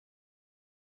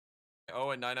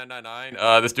Oh, and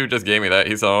 9999. This dude just gave me that.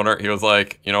 He's the owner. He was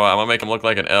like, you know what? I'm gonna make him look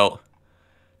like an L.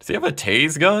 Does he have a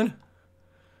tase gun?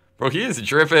 Bro, he is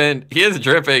dripping. He is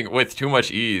dripping with too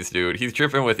much ease, dude. He's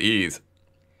dripping with ease.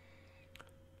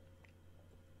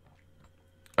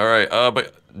 All right.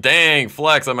 But dang,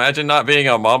 Flex. Imagine not being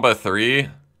a Mamba 3.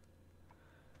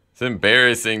 It's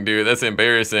embarrassing, dude. That's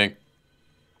embarrassing.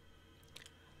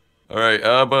 All right.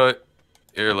 But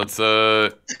here, let's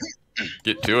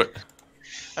get to it.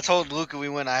 I told Luca we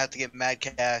win. I have to get mad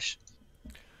cash.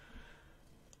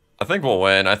 I think we'll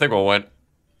win. I think we'll win.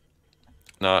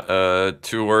 Not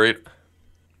too worried.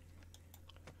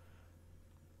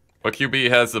 What QB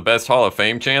has the best Hall of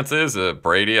Fame chances?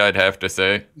 Brady, I'd have to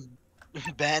say.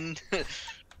 Ben.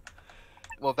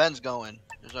 Well, Ben's going.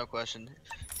 There's no question.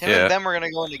 Him Yeah. and Ben were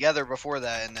gonna go in together before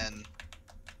that, and then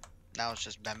now it's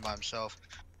just Ben by himself.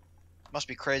 Must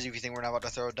be crazy if you think we're not about to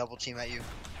throw a double team at you.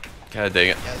 God dang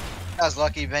it. Yeah, I was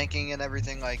lucky banking and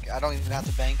everything. Like I don't even have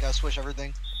to bank. I switch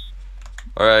everything.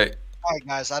 All right. All right,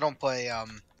 guys. I don't play.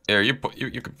 Here, you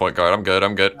can point guard. I'm good.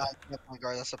 I'm good. I can't point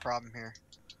guard. That's the problem here.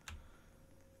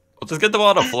 Well, just get the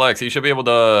ball to Flex. He should be able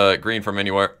to green from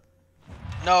anywhere.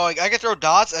 No, like, I can throw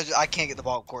dots. I can't get the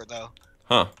ball up court though.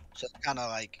 Huh. So it's kind of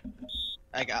like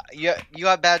you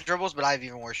have bad dribbles, but I have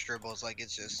even worse dribbles. Like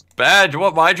it's just Badge,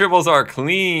 what? My dribbles are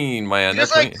clean, man. They're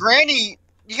just like clean. Granny.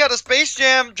 You got a Space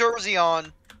Jam jersey on,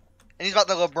 and he's about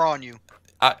to LeBron you.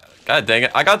 God dang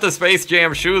it. I got the Space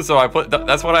Jam shoes, so I put...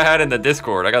 That's what I had in the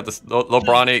Discord. I got the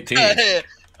LeBron 18.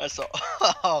 I saw.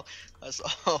 I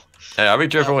saw. Hey, I'll be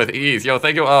dripping with ease. Yo,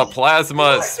 thank you,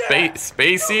 Plasma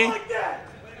Spacey.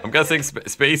 I'm guessing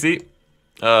Spacey.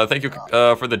 Thank you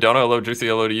for the donut. Hello, Juicy.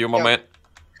 Hello to you, my man.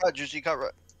 Cut, Juicy.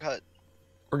 Cut.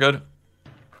 We're good.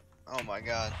 Oh my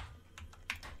god.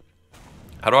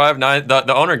 How do I have 9?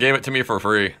 The owner gave it to me for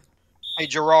free. Hey,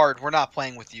 Gerard, we're not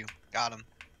playing with you. Got him.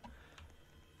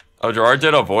 Oh, Gerard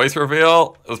did a voice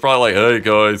reveal? It was probably like, hey,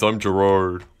 guys, I'm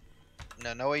Gerard.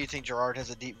 No way you think Gerard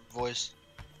has a deep voice.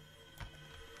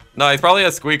 No, he's probably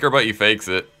a squeaker, but he fakes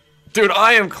it. Dude,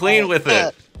 I am clean with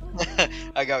it.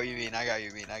 I got what you mean. I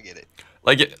get it.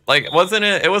 Like, wasn't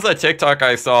it? It was a TikTok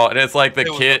I saw, and it's like the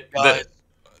kid,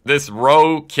 this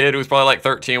row kid who's probably like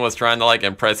 13 was trying to like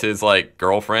impress his like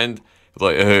girlfriend.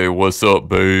 Like, hey, what's up,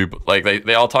 babe? Like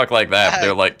they all talk like that. But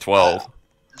they're like 12.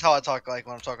 That's how I talk like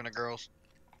when I'm talking to girls.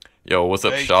 Yo, what's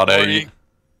up, hey, Shawty?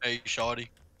 Hey, Shawty.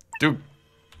 Dude.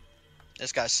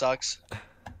 This guy sucks.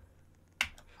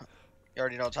 You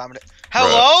already know what time it is.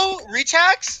 Hello?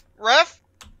 Rechax? Ref?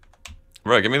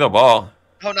 Bro, give me the ball.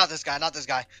 Oh, not this guy. Not this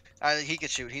guy. He could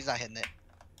shoot. He's not hitting it.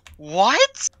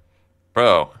 What?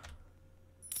 Bro.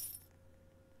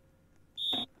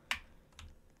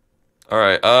 All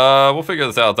right. We'll figure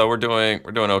this out though. We're doing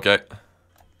okay.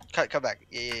 Cut back.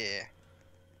 Yeah.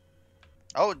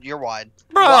 Oh, you're wide.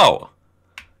 Bro.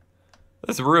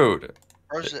 That's rude.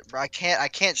 I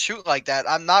can't shoot like that.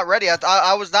 I'm not ready.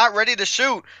 I was not ready to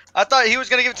shoot. I thought he was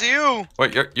gonna give it to you.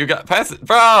 Wait, you got pass it,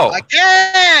 bro. I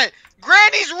can't.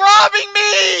 Granny's robbing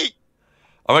me.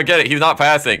 I'm gonna get it. He's not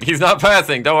passing. He's not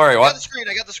passing. Don't worry. I got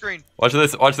the screen. Watch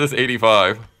this. Watch this.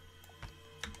 85.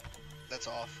 That's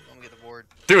off. Let me get the board.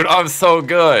 Dude, I'm so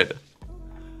good.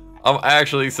 I'm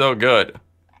actually so good.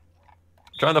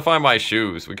 I'm trying to find my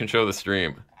shoes. We can show the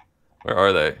stream. Where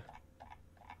are they?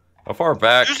 How far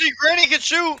back? You see, Granny can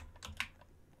shoot.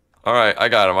 All right, I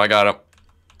got him.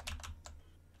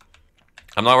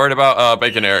 I'm not worried about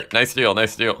Bacon Air. Nice steal.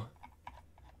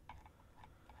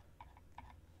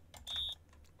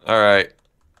 All right.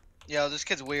 Yo, this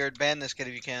kid's weird. Ban this kid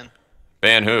if you can.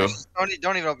 Ban who?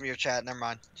 Don't even open your chat. Never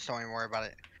mind. Just don't even worry about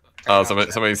it. Oh,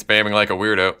 somebody's spamming like a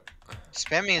weirdo.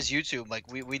 Spamming is YouTube. Like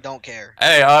we don't care.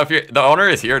 Hey, if the owner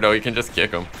is here though, you can just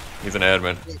kick him. He's an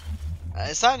admin.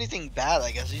 It's not anything bad,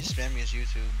 I guess. He's spamming his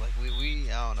YouTube. Like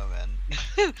we I don't know,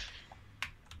 man.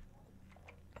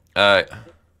 Alright.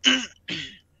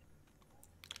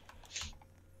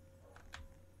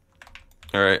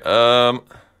 Alright,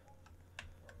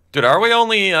 dude, how are we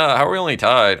only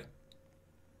tied?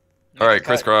 Alright,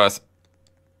 crisscross.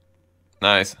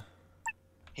 Nice.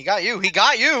 He got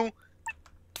you.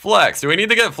 Flex. Do we need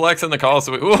to get Flex in the call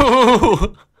so we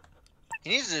ooh. He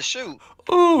needs to shoot.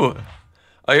 Ooh.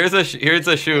 Oh, here's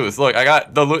the shoes. Look, I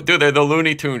got dude, they're the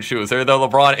Looney Tunes shoes. They're the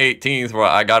LeBron 18s where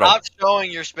I got them. Stop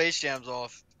showing your Space Jams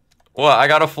off. What? I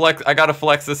gotta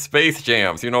flex the Space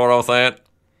Jams. You know what I'm saying?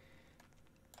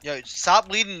 Yo, stop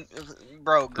bleeding,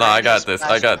 bro. No, I got this.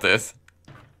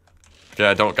 Okay,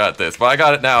 I don't got this, but I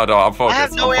got it now, dog. I'm focused. I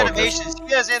have no animations.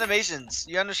 He has animations.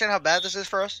 You understand how bad this is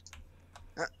for us?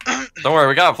 Don't worry,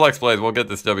 we got flex plays. We'll get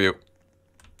this W.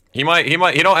 He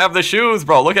don't have the shoes,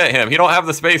 bro. Look at him. He don't have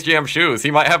the Space Jam shoes.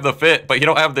 He might have the fit, but he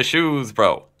don't have the shoes,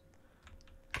 bro.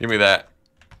 Give me that.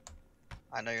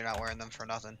 I know you're not wearing them for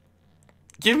nothing.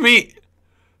 Give me...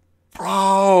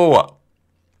 Bro.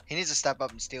 He needs to step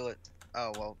up and steal it.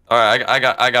 Oh, well. Alright, I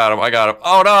got him.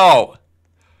 Oh, no.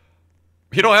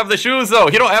 He don't have the shoes, though.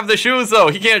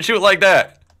 He can't shoot like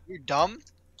that. You dumb?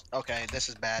 Okay, this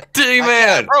is bad.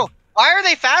 D-man. Bro, why are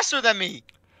they faster than me?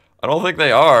 I don't think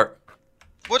they are.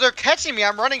 Well, they're catching me.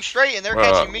 I'm running straight, and they're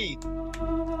catching me.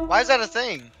 Why is that a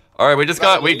thing? All right, we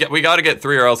got to get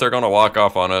 3, or else they're gonna walk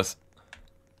off on us.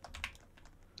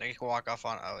 They can walk off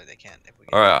on. Oh, they can't. If we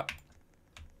get All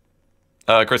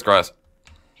right. Crisscross.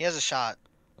 He has a shot.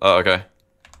 Oh, okay.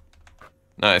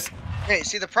 Nice. Hey,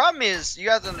 see, the problem is you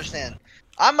have to understand.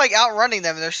 I'm like outrunning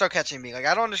them, and they're still catching me. Like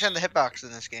I don't understand the hitbox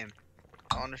in this game.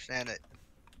 I don't understand it.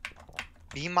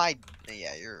 Be my.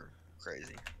 Yeah, you're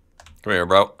crazy. Come here,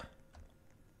 bro.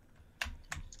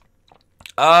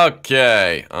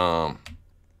 Okay. Don't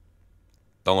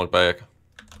look back.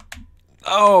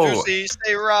 Oh. Juicy,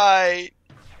 stay right.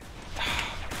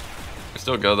 We're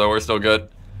still good though. We're still good.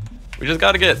 We just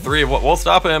got to get 3. We'll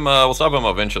stop him. We'll stop him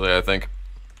eventually, I think.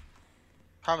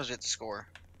 Promise we have to score.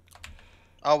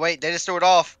 Oh wait, they just threw it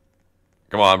off.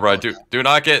 Come on, bro. Do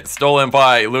not get stolen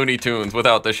by Looney Tunes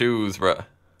without the shoes, bro.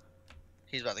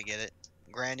 He's about to get it.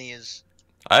 Granny is.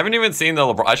 I haven't even seen the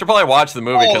LeBron. I should probably watch the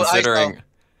movie considering.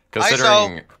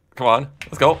 Come on,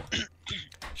 let's go. I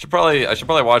should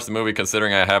probably watch the movie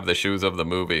considering I have the shoes of the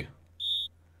movie.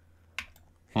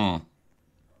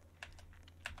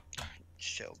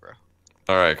 Chill, bro.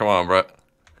 All right, come on, bro.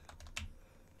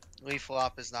 Leaf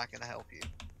flop is not gonna help you.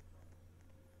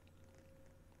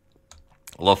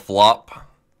 LaFlop.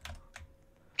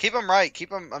 Keep him right.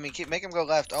 Keep him. I mean, make him go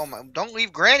left. Oh my! Don't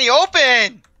leave Granny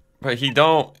open. But he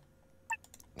don't.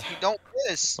 He don't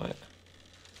miss. What?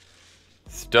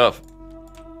 Stuff.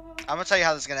 I'm gonna tell you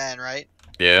how this is gonna end, right?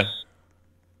 Yeah.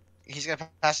 He's gonna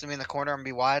pass to me in the corner and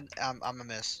be wide. I'm gonna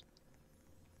miss.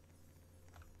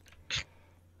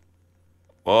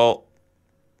 Well.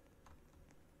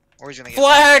 Or he's gonna get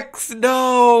Flex.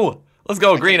 No. Let's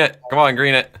go. Green it. Come on,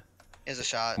 green it. Is a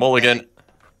shot. Mulligan. Dang.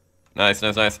 Nice.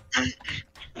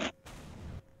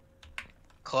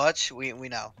 Clutch. We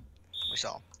know. We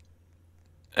saw.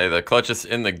 Hey, the clutch is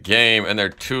in the game, and they're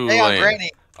too Hey, lame.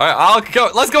 Granny. All right, I'll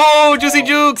go. Let's go, Juicy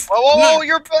Jukes. Whoa,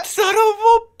 you're son of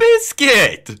a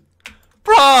biscuit,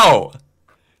 bro.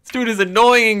 This dude is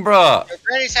annoying, bro. Yo,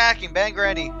 Granny's hacking. Ban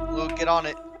Granny. Luke, get on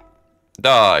it.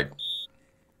 Dog.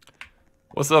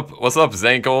 What's up,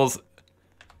 Zankles?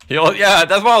 Yeah,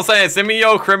 that's what I was saying. Send me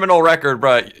your criminal record,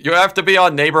 bro. You have to be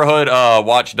on Neighborhood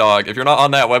Watchdog. If you're not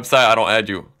on that website, I don't add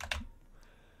you.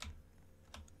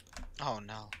 Oh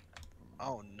no.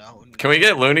 Oh no. Can we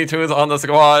get Looney Tunes on the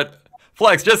squad?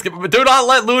 Flex, just do not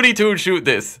let Looney Tunes shoot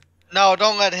this. No,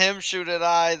 don't let him shoot it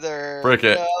either. Brick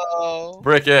it. No.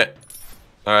 Brick it.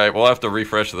 All right, we'll have to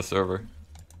refresh the server.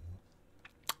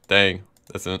 Dang,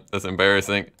 that's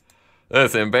embarrassing.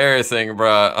 That's embarrassing, bro.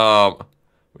 I'm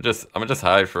gonna just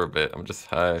hide for a bit.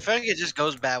 I feel like it just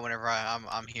goes bad whenever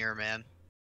I'm here, man.